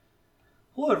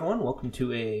Hello, everyone. Welcome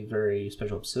to a very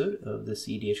special episode of the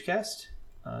CEDH Cast.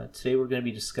 Today, we're going to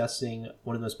be discussing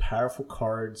one of the most powerful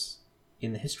cards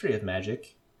in the history of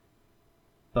Magic.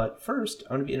 But first,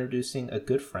 I'm going to be introducing a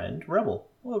good friend, Rebell.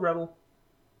 Hello, Rebell.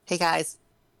 Hey, guys.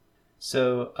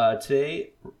 So,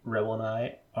 today, Rebell and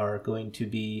I are going to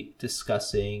be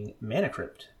discussing Mana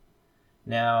Crypt.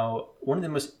 Now, one of the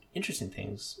most interesting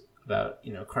things about,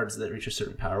 cards that reach a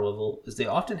certain power level is they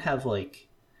often have,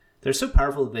 they're so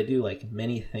powerful that they do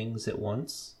many things at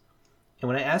once. And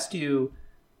when I asked you,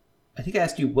 I think I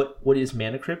asked you what is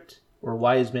Mana Crypt, or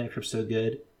why is Mana Crypt so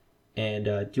good? And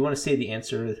do you want to say the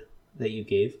answer that you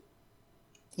gave?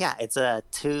 Yeah, it's a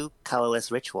 2 colorless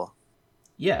ritual.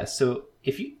 Yeah. So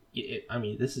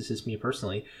this is just me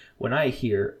personally. When I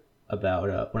hear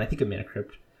about when I think of Mana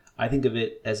Crypt, I think of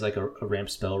it as like a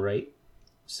ramp spell, right?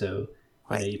 So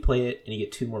Right. you play it and you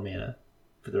get 2 more mana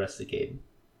for the rest of the game.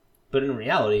 But in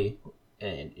reality,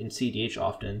 and in CDH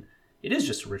often, it is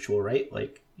just a ritual, right?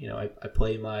 I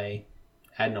play my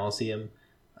Ad Nauseam,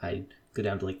 I go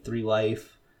down to 3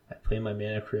 life, I play my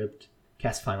Mana Crypt,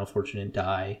 cast Final Fortune, and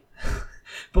die.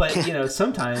 But,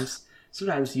 sometimes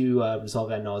you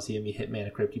resolve Ad Nauseam, you hit Mana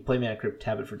Crypt, you play Mana Crypt,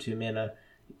 tap it for 2 mana,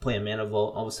 you play a Mana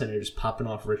Vault, all of a sudden you're just popping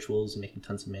off rituals and making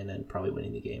tons of mana and probably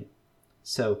winning the game.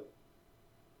 So,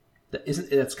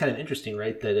 that's kind of interesting,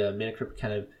 right? That Mana Crypt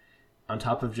kind of, on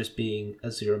top of just being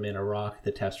a 0 mana rock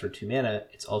that taps for 2 mana,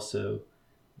 it's also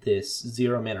this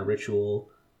 0 mana ritual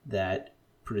that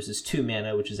produces 2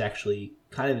 mana, which is actually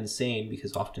kind of insane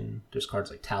because often there's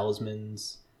cards like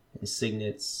talismans and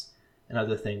signets and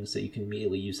other things that you can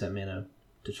immediately use that mana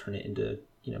to turn it into,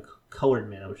 colored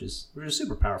mana, which is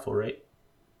super powerful, right?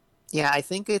 Yeah, I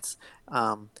think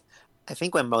I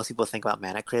think when most people think about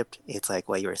Mana Crypt, it's like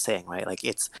what you were saying, right? Like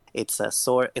it's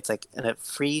like a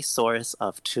free source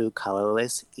of 2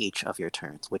 colorless each of your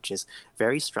turns, which is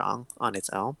very strong on its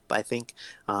own. But I think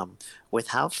with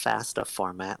how fast a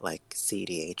format like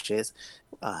CDH is,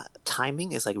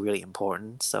 timing is really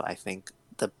important. So I think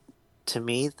to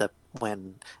me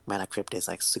when Mana Crypt is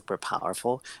super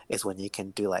powerful is when you can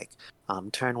do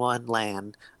turn 1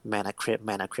 land, Mana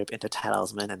Crypt into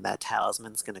Talisman, and that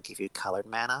Talisman's gonna give you colored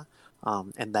mana.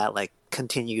 And that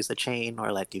continues the chain,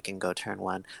 or you can go turn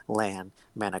 1 land,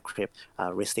 Mana Crypt,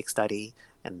 Ristic Study,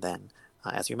 and then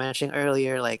as you mentioned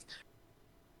earlier,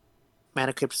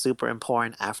 Mana Crypt's super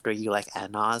important after you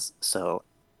Ad Naus. So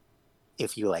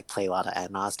if you play a lot of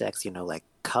Ad Naus decks,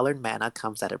 colored mana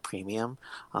comes at a premium.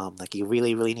 You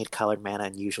really need colored mana,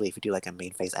 and usually if you do a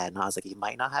main phase Ad Naus, you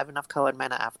might not have enough colored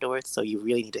mana afterwards, so you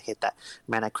really need to hit that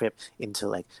Mana Crypt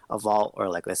into a vault, or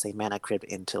let's say Mana Crypt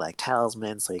into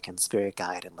Talisman, so you can Spirit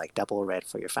Guide and double red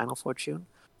for your Final Fortune.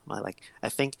 I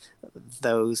think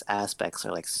those aspects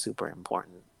are super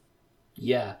important.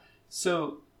 Yeah.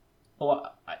 So,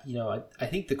 I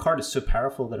think the card is so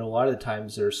powerful that a lot of the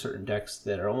times there are certain decks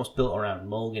that are almost built around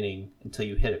mulliganing until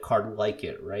you hit a card like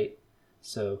it, right?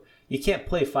 So you can't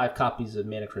play 5 copies of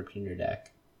Mana Crypt in your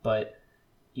deck, but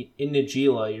in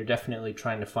Najeela, you're definitely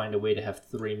trying to find a way to have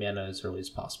 3 mana as early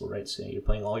as possible, right? So you're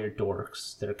playing all your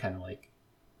dorks that are kind of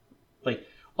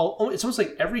it's almost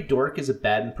like every dork is a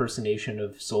bad impersonation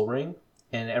of Sol Ring,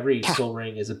 and every Sol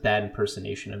Ring is a bad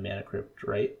impersonation of Mana Crypt,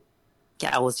 right?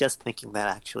 Yeah, I was just thinking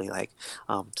that actually,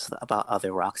 just about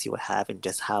other rocks you would have, and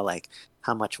just how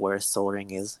much worse Sol Ring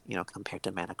is, compared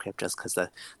to Mana Crypt, just because the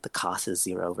cost is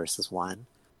 0 versus 1.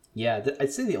 Yeah,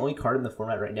 I'd say the only card in the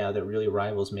format right now that really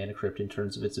rivals Mana Crypt in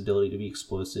terms of its ability to be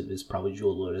explosive is probably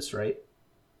Jeweled Lotus, right?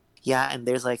 Yeah, and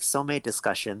there's so many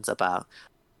discussions about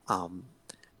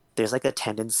there's a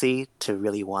tendency to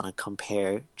really want to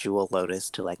compare Jewel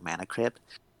Lotus to Mana Crypt,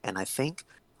 and I think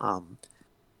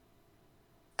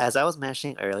as I was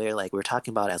mentioning earlier, we're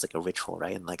talking about it as a ritual,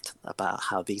 right? And about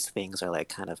how these things are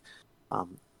kind of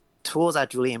tools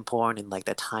that's really important in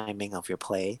the timing of your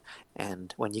play.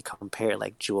 And when you compare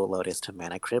Jewel Lotus to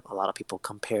Mana Crypt, a lot of people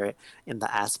compare it in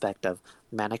the aspect of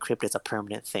Mana Crypt is a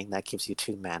permanent thing that gives you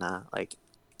 2 mana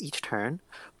each turn,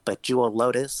 but Jewel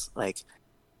Lotus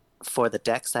for the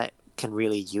decks that can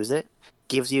really use it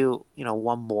gives you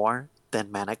 1 more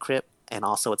than Mana Crypt, and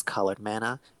also it's colored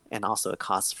mana, and also it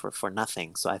costs for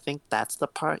nothing. So I think that's the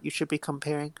part you should be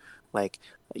comparing.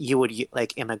 You would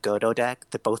in a Godo deck,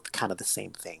 they're both kind of the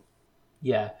same thing.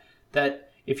 Yeah,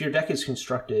 that if your deck is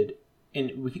constructed,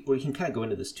 and we can kind of go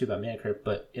into this too about Mana Crypt,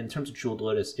 but in terms of Jeweled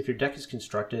Lotus, if your deck is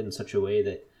constructed in such a way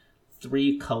that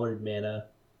 3 colored mana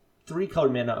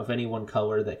of any one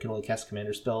color that can only cast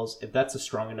commander spells, if that's a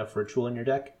strong enough ritual in your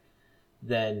deck,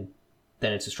 then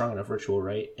it's a strong enough ritual,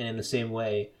 right? And in the same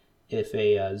way, if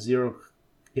a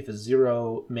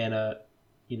 0 mana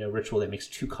ritual that makes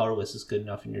 2 colorless is good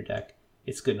enough in your deck,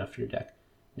 it's good enough for your deck.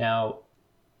 Now,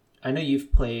 I know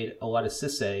you've played a lot of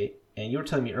Sisay, and you were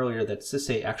telling me earlier that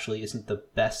Sisay actually isn't the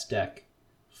best deck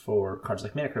for cards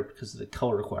like Mana Crypt because of the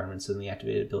color requirements and the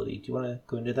activated ability. Do you want to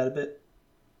go into that a bit?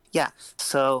 Yeah.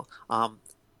 So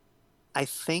I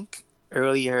think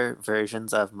earlier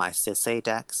versions of my Sisay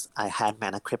decks, I had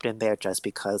Mana Crypt in there just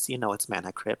because, it's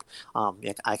Mana Crypt.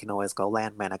 Yeah, I can always go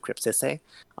land Mana Crypt Sisay.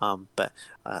 But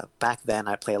back then,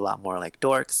 I play a lot more like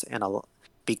Dorks, and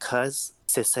because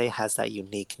Sisay has that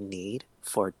unique need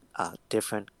for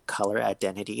different color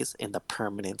identities in the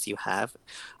permanents you have,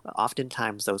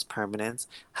 oftentimes those permanents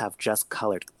have just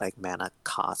colored like mana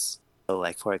costs. So,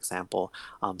 like for example,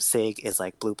 Sig is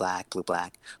like blue black, blue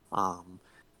black.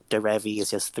 Derevi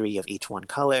is just 3 of each one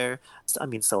color. So, I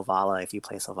mean, Sylvala, if you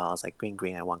play Sylvala, is like green,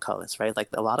 green, and one colorless, right? Like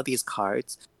a lot of these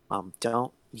cards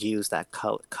don't use that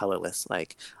colorless.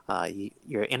 Like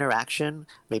your interaction,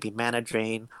 maybe Mana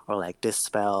Drain or like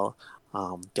Dispel,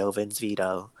 Dovin's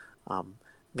Veto.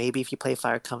 Maybe if you play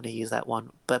Fire Company, use that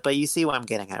one. But you see what I'm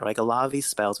getting at. Like a lot of these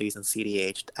spells we use in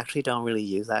CDH actually don't really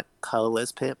use that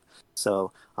colorless pip.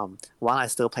 So while I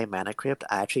still play Mana Crypt,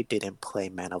 I actually didn't play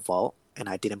Mana Vault, and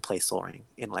I didn't play Soaring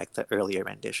in like the earlier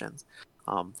renditions.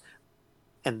 And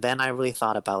then I really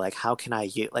thought about like how can I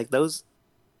use like those.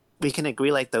 We can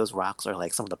agree like those rocks are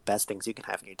like some of the best things you can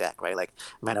have in your deck, right? Like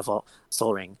Mana Vault,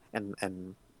 Soul Ring,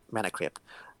 and Mana Crypt.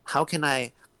 How can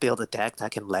I build a deck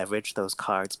that can leverage those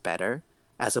cards better,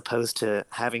 as opposed to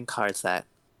having cards that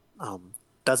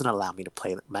doesn't allow me to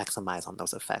maximize on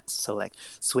those effects? So like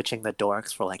switching the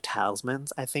dorks for like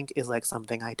talismans, I think is like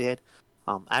something I did.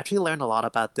 I actually learned a lot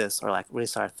about this, or like really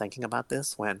started thinking about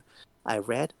this when I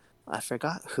read. I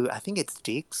forgot who. I think it's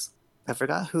Deeks. I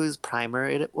forgot whose primer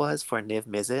it was for Niv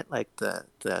Mizzet, like the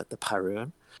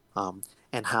Parun,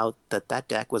 and how that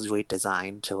deck was really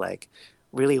designed to like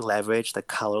really leverage the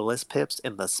colorless pips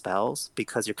in the spells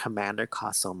because your commander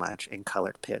costs so much in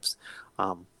colored pips.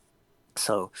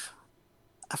 So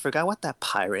I forgot what that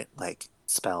pirate like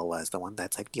spell was, the one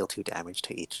that's like deal 2 damage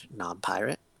to each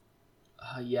non-pirate.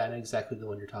 Yeah, I know exactly the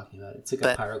one you're talking about. It's like a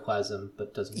But pyroclasm,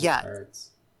 but doesn't hit yeah, pirates.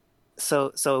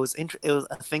 so it was it was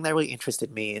a thing that really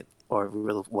interested me, or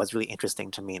was really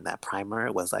interesting to me in that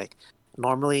primer was like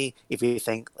normally if you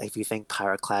think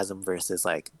pyroclasm versus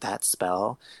like that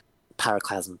spell,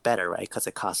 pyroclasm better, right? Because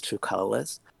it costs 2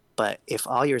 colorless. But if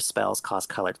all your spells cost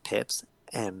colored pips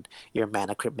and your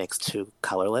Mana Crypt makes 2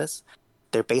 colorless,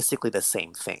 they're basically the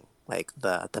same thing. Like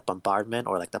the bombardment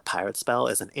or like the pirate spell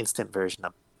is an instant version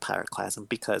of pyroclasm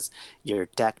because your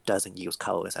deck doesn't use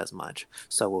colorless as much.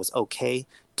 So it was okay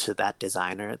to that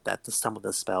designer that some of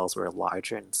the spells were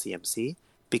larger in CMC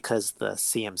because the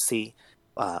CMC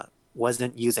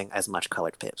wasn't using as much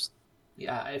colored pips.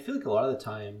 Yeah, I feel like a lot of the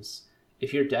times,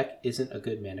 if your deck isn't a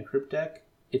good Mana Crypt deck,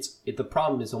 the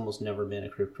problem is almost never Mana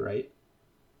Crypt, right?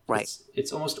 Right.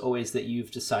 It's almost always that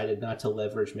you've decided not to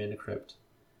leverage Mana Crypt,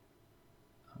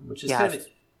 which is Yeah, kind of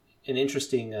an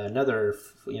interesting another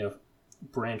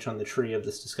branch on the tree of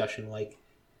this discussion. Like,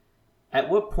 at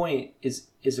what point is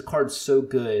a card so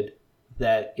good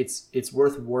that it's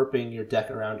worth warping your deck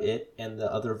around it and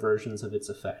the other versions of its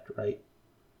effect, right?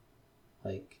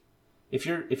 Like, if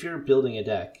you're building a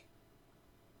deck,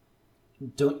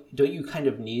 don't you kind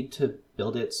of need to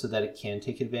build it so that it can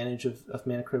take advantage of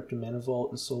Mana Crypt and Mana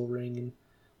Vault and Soul Ring and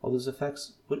all those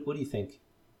effects? What do you think?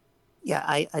 Yeah,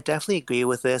 I definitely agree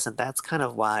with this, and that's kind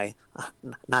of why,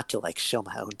 not to like show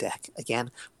my own deck again,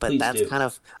 but Please that's do. kind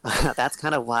of that's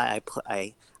kind of why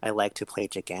I like to play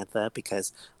Gigantha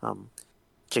because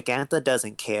Gigantha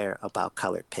doesn't care about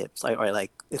colored pips or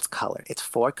like its color. It's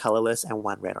 4 colorless and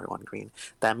 1 red or 1 green.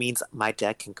 That means my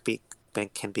deck can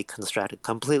be constructed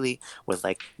completely with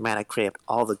like Mana Crypt,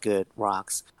 all the good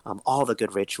rocks, all the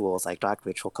good rituals like Dark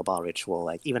Ritual, Cabal Ritual,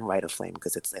 like even Rite of Flame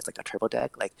because it's like a turbo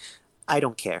deck. Like I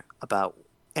don't care about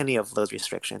any of those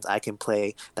restrictions. I can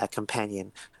play that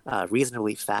companion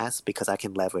reasonably fast because I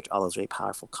can leverage all those really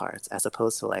powerful cards, as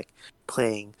opposed to like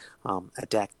playing a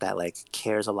deck that like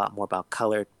cares a lot more about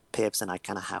colored pips, and I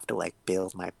kind of have to like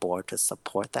build my board to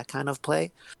support that kind of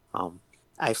play.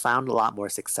 I found a lot more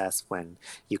success when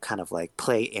you kind of like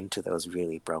play into those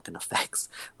really broken effects.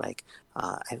 Like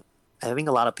I think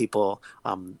a lot of people,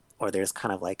 or there's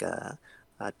kind of like a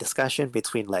discussion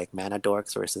between like mana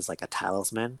dorks versus like a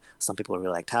talisman. Some people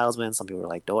really like talismans, some people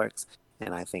really like dorks,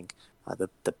 and I think the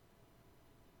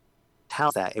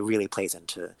that it really plays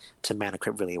into Mana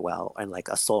Crypt really well, and like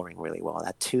a Soul Ring really well.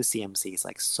 That 2 CMC is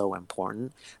like so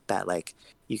important that like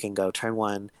you can go turn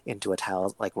 1 into a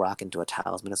like rock into a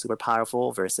talisman is super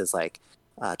powerful versus like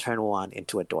turn 1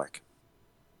 into a dork,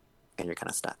 and you're kind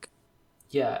of stuck.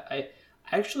 Yeah, I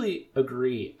actually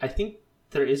agree. I think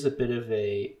there is a bit of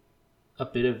a a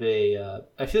bit of a.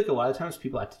 I feel like a lot of times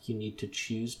people act like you need to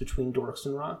choose between dorks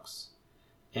and rocks,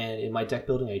 and in my deck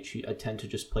building, I tend to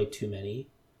just play too many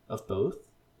of both,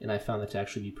 and I found that to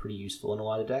actually be pretty useful in a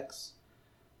lot of decks.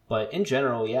 But in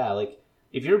general, yeah, like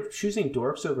if you're choosing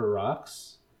dorks over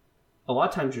rocks, a lot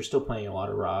of times you're still playing a lot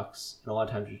of rocks, and a lot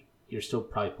of times you're still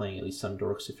probably playing at least some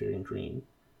dorks if you're in green.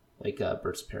 Like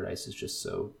Birds of Paradise is just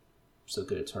so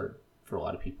good. It's hard for a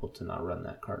lot of people to not run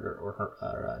that card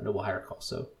or Noble Hierarch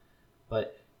also.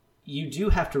 But you do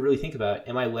have to really think about,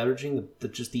 am I leveraging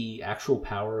just the actual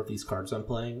power of these cards I'm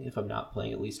playing if I'm not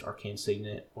playing at least Arcane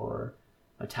Signet or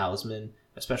a Talisman,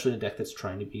 especially in a deck that's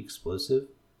trying to be explosive.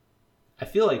 I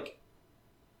feel like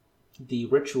the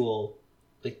ritual,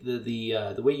 like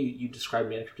the way you describe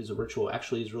Mana Crypt as a ritual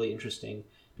actually is really interesting,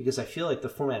 because I feel like the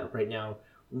format right now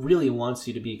really wants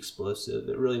you to be explosive.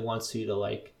 It really wants you to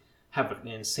like have an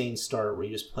insane start where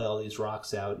you just play all these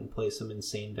rocks out and play some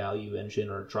insane value engine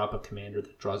or drop a commander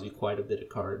that draws you quite a bit of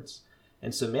cards.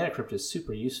 And so Mana Crypt is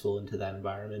super useful into that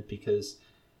environment, because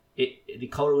the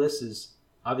colorless is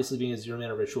obviously, being a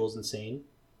 0-mana ritual is insane.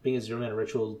 Being a 0-mana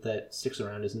ritual that sticks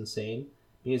around is insane.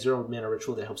 Being a 0-mana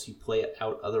ritual that helps you play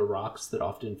out other rocks that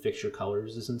often fix your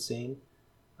colors is insane.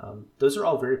 Those are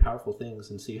all very powerful things,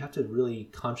 and so you have to really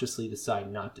consciously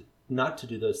decide not to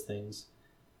do those things.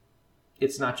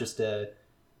 It's not just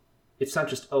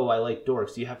oh, I like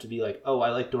dorks. You have to be like, oh, I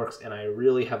like dorks, and I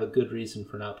really have a good reason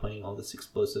for not playing all this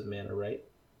explosive mana, right?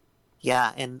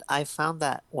 Yeah, and I found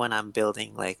that when I'm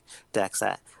building like decks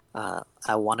that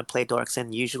I want to play dorks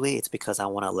in, usually it's because I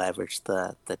want to leverage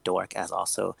the dork as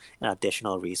also an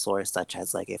additional resource, such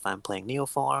as like if I'm playing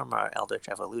Neoform or Eldritch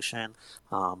Evolution,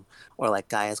 or like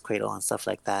Gaia's Cradle and stuff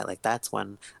like that. Like that's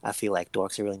when I feel like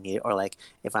dorks are really needed. Or like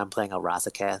if I'm playing a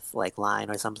Razaketh like line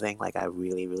or something, like I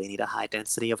really really need a high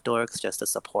density of dorks just to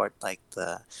support like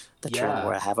the turn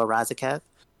where Yeah. I have a Razaketh.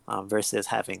 Versus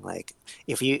having like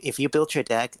if you built your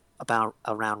deck about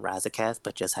around Razaketh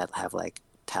but just have like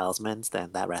talismans,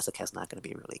 then that Razaketh's not going to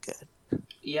be really good.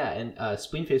 Yeah, and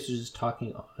Spleenface was just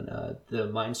talking on the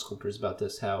Mind Sculptors about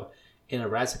this, how in a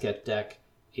Razaketh deck,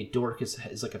 a dork is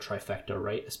like a trifecta,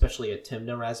 right? Especially a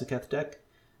Tymna Razaketh deck,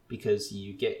 because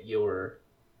you get your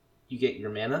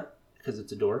mana, because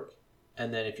it's a dork,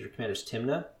 and then if your commander's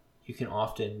Tymna, you can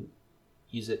often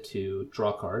use it to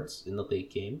draw cards in the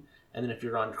late game. And then if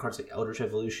you're on cards like Eldritch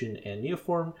Evolution and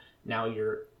Neoform, now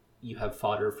you have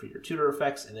fodder for your tutor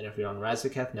effects. And then if you're on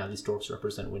Razaketh, now these dorks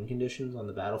represent win conditions on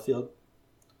the battlefield.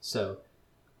 So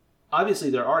obviously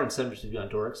there are incentives to be on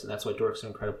dorks, and that's why dorks are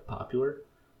incredibly popular.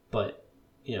 But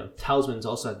talismans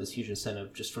also have this huge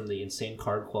incentive just from the insane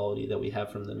card quality that we have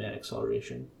from the mana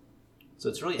acceleration. So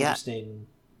it's really interesting.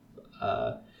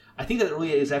 I think that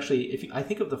really is actually, I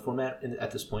think of the format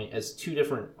at this point as two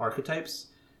different archetypes.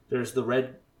 There's the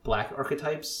red-black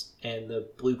archetypes and the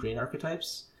blue-green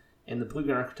archetypes. And the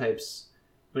blue-green archetypes,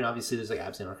 I mean, obviously there's like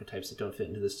Abzan archetypes that don't fit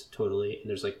into this totally, and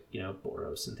there's like,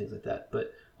 Boros and things like that.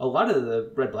 But a lot of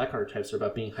the red-black archetypes are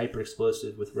about being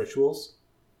hyper-explosive with rituals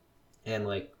and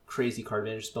like crazy card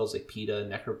advantage spells like PETA,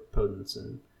 Necropotence,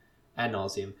 and Ad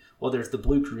Nauseam. While there's the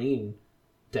blue-green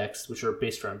decks, which are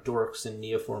based around dorks and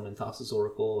Neoform and Thassa's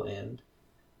Oracle and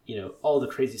all the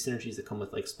crazy synergies that come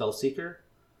with like Spellseeker.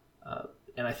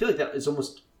 And I feel like that's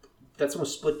almost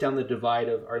split down the divide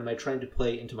of, am I trying to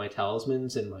play into my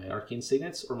talismans and my arcane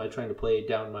signets, or am I trying to play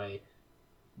down my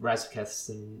Razakeths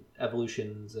and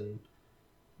evolutions? And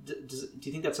do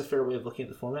you think that's a fair way of looking at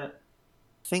the format?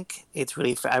 I think it's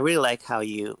really fair. I really like how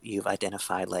you've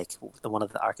identified like one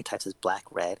of the archetypes is black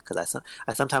red, because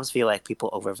I sometimes feel like people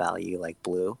overvalue like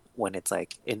blue when it's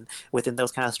like within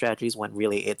those kind of strategies, when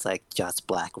really it's like just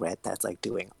black red that's like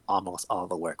doing almost all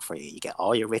the work for you. You get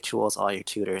all your rituals, all your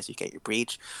tutors, you get your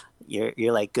breach.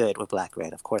 You're like good with black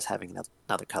red. Of course, having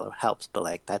another color helps, but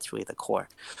like that's really the core.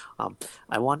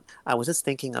 I was just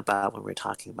thinking about when we were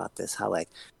talking about this, how like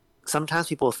sometimes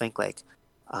people think like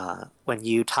when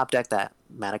you top deck that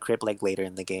Mana Crypt like later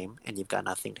in the game and you've got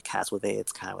nothing to cast with it,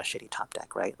 it's kind of a shitty top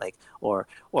deck, right? Like or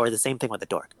the same thing with the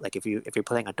dork. Like if you're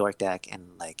playing a dork deck and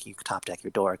like you top deck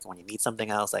your dork, and when you need something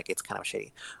else, like it's kind of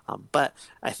shitty. But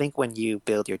I think when you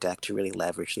build your deck to really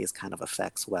leverage these kind of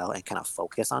effects well and kind of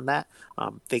focus on that,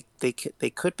 they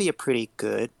could be a pretty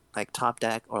good like top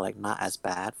deck, or like not as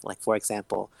bad. Like for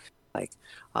example, like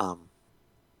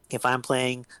if I'm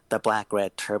playing the black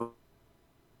red turbo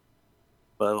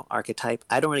archetype,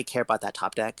 I don't really care about that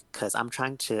top deck because I'm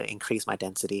trying to increase my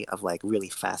density of like really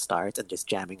fast starts and just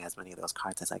jamming as many of those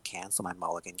cards as I can so my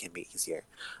mulligan can be easier.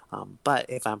 But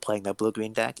if I'm playing the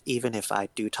blue-green deck, even if I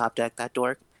do top deck that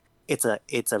dork, it's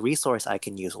a resource I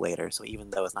can use later. So even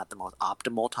though it's not the most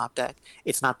optimal top deck,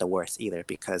 it's not the worst either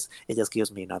because it just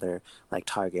gives me another like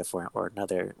target for or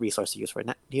another resource to use for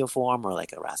Neoform or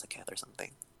like a Razaketh or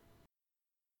something.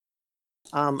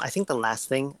 I think the last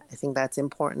thing I think that's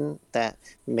important that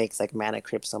makes like Mana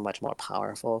Crypt so much more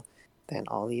powerful than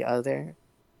all the other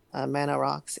mana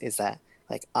rocks is that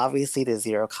like obviously the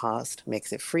zero cost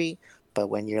makes it free, but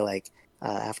when you're like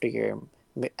after your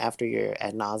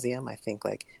ad nauseum, I think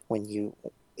like when you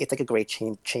it's like a great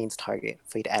chains target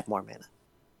for you to add more mana.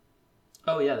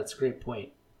 Oh yeah, that's a great point.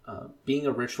 Being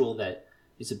a ritual that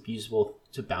is abusable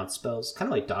to bounce spells, kind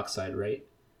of like Dockside, right?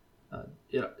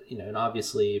 And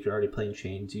obviously, if you're already playing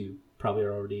Chains, you probably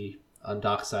are already on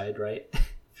Dockside, right?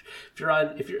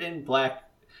 if you're in black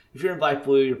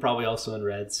blue, you're probably also in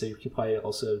red, so you can probably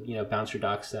also bounce your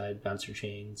Dockside, bounce your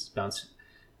Chains, bounce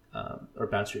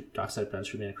your Dockside,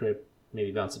 bounce your Mana Crypt,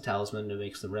 maybe bounce a Talisman to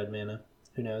make some red mana.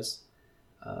 Who knows?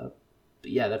 But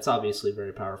yeah, that's obviously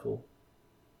very powerful.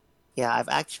 Yeah,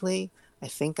 I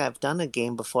think I've done a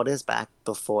game before this, back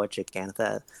before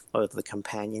Gigantha or the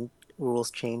companion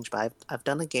rules changed, but I've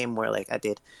done a game where like I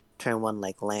did turn one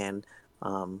like land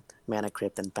Mana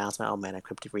Crypt and bounce my own Mana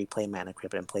Crypt to replay Mana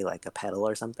Crypt and play like a Petal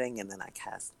or something, and then I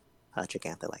cast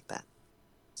Gigantha like that.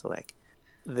 So like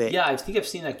yeah, I think I've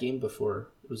seen that game before.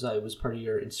 It was part of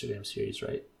your Instagram series,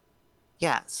 right?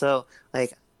 Yeah, so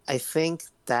like I think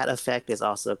that effect is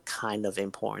also kind of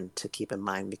important to keep in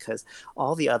mind because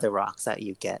all the other rocks that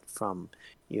you get from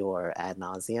your ad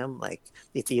nauseum, like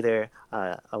it's either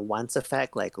a once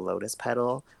effect like Lotus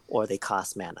Petal, or they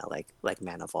cost mana like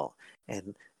Mana Vault.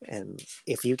 And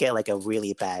if you get like a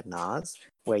really bad Nas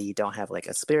where you don't have like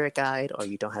a Spirit Guide or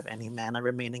you don't have any mana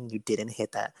remaining, you didn't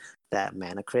hit that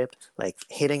Mana Crypt, like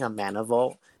hitting a Mana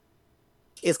Vault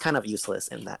is kind of useless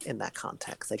in that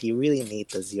context. Like you really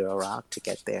need the zero rock to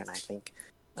get there, and I think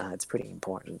it's pretty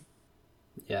important.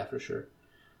 Yeah, for sure.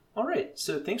 All right,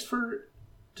 so thanks for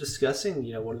discussing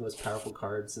one of the most powerful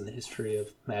cards in the history of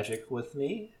Magic with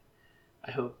me.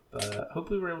 I hope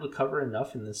we were able to cover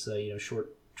enough in this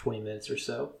short 20 minutes or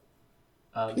so.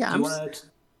 Yeah, do you want to?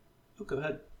 Oh, go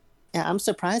ahead. Yeah, I'm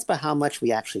surprised by how much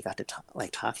we actually got to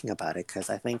talking about it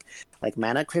because I think like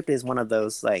Mana Crypt is one of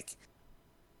those like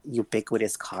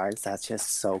ubiquitous cards that's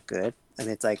just so good, and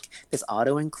it's like this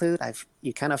auto include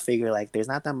you kind of figure like there's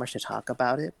not that much to talk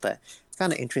about it, but it's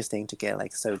kind of interesting to get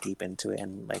like so deep into it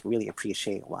and like really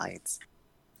appreciate why it's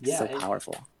so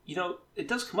powerful. It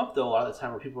does come up though a lot of the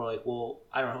time where people are like, well,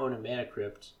 I don't own a Mana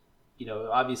Crypt,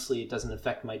 obviously it doesn't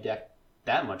affect my deck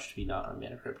that much to be not on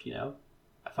Mana Crypt.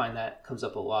 I find that comes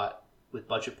up a lot with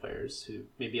budget players who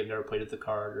maybe have never played with the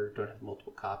card or don't have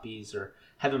multiple copies or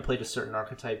haven't played a certain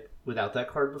archetype without that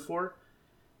card before.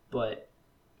 But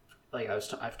like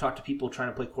I've talked to people trying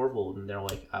to play Corvold and they're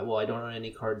like, well, I don't own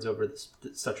any cards over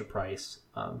such a price.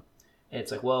 And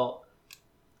it's like, well,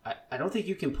 I don't think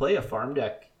you can play a farm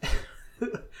deck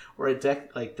or a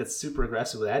deck like that's super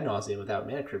aggressive with Ad Nauseam without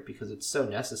Mana Crypt because it's so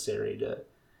necessary to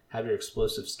have your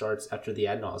explosive starts after the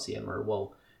Ad Nauseam or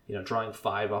drawing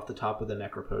 5 off the top of the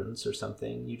Necropotence or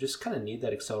something. You just kind of need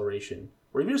that acceleration.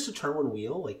 Or even just a turn 1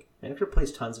 wheel. Like, Mana Crypt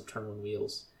plays tons of turn 1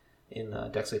 wheels in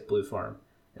decks like Blue Farm.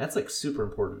 And that's, like, super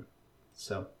important.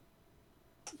 So.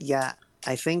 Yeah,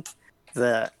 I think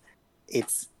I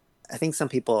think some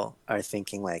people are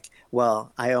thinking, like,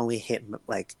 well, I only hit,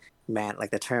 like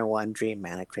the turn 1 Dream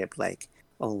Mana Crypt, like,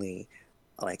 only,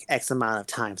 like, X amount of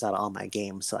times out of all my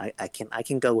games, so I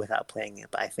can go without playing it.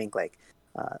 But I think, like,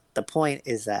 the point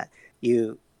is that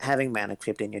you having Mana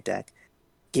Crypt in your deck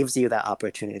gives you that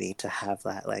opportunity to have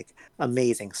that like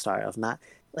amazing start of not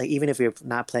like even if you're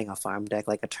not playing a farm deck,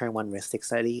 like a turn 1 Mystic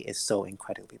Study is so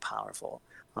incredibly powerful.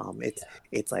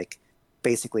 It's like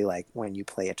basically like when you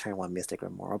play a turn 1 Mystic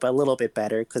Removal, but a little bit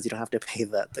better because you don't have to pay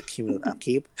the cumulative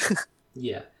upkeep.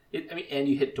 Yeah, and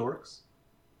you hit dorks.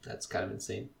 That's kind of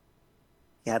insane.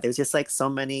 Yeah, there's just like so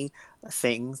many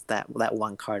things that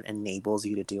one card enables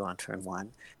you to do on turn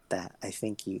 1 that I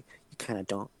think you kind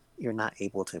of you're not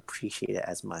able to appreciate it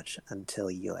as much until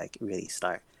you like really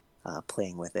start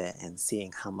playing with it and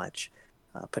seeing how much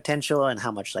potential and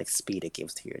how much like speed it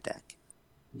gives to your deck.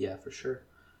 Yeah, for sure.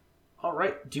 All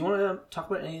right, do you want to talk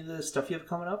about any of the stuff you have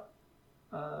coming up,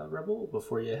 Rebel,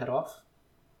 before you head off?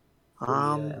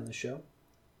 Before we end the show?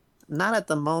 Not at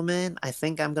the moment. I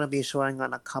think I'm going to be showing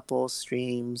on a couple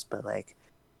streams, but like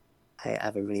I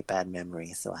have a really bad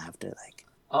memory, so I have to like...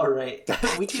 All right.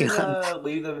 We can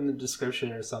leave them in the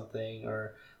description or something,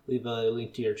 or leave a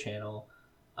link to your channel.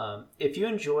 If you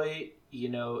enjoy,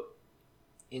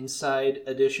 Inside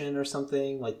Edition or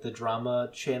something, like the drama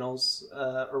channels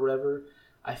or whatever,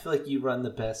 I feel like you run the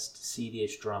best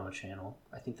CDH drama channel.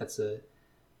 I think that's a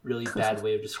really bad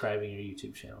way of describing your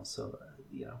YouTube channel. So,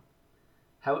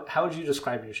 how would you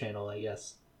describe your channel, I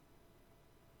guess?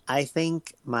 I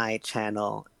think my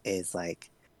channel is like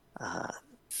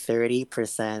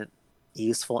 30%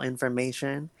 useful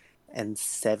information and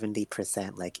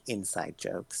 70% like inside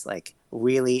jokes, like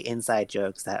really inside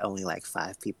jokes that only like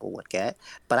 5 people would get.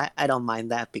 But I don't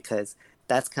mind that because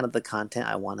that's kind of the content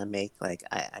I want to make. Like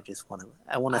I just want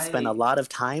to spend a lot of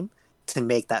time to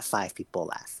make that 5 people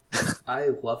laugh. I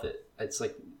love it. It's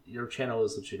like your channel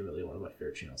is legitimately one of my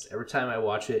favorite channels. Every time I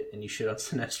watch it and you shit on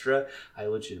Sinestro, I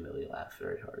legitimately laugh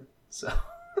very hard. So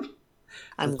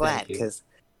I'm glad because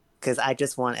I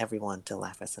just want everyone to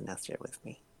laugh at Sinestro with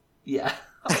me. Yeah.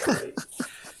 All right.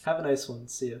 Have a nice one.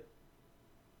 See you.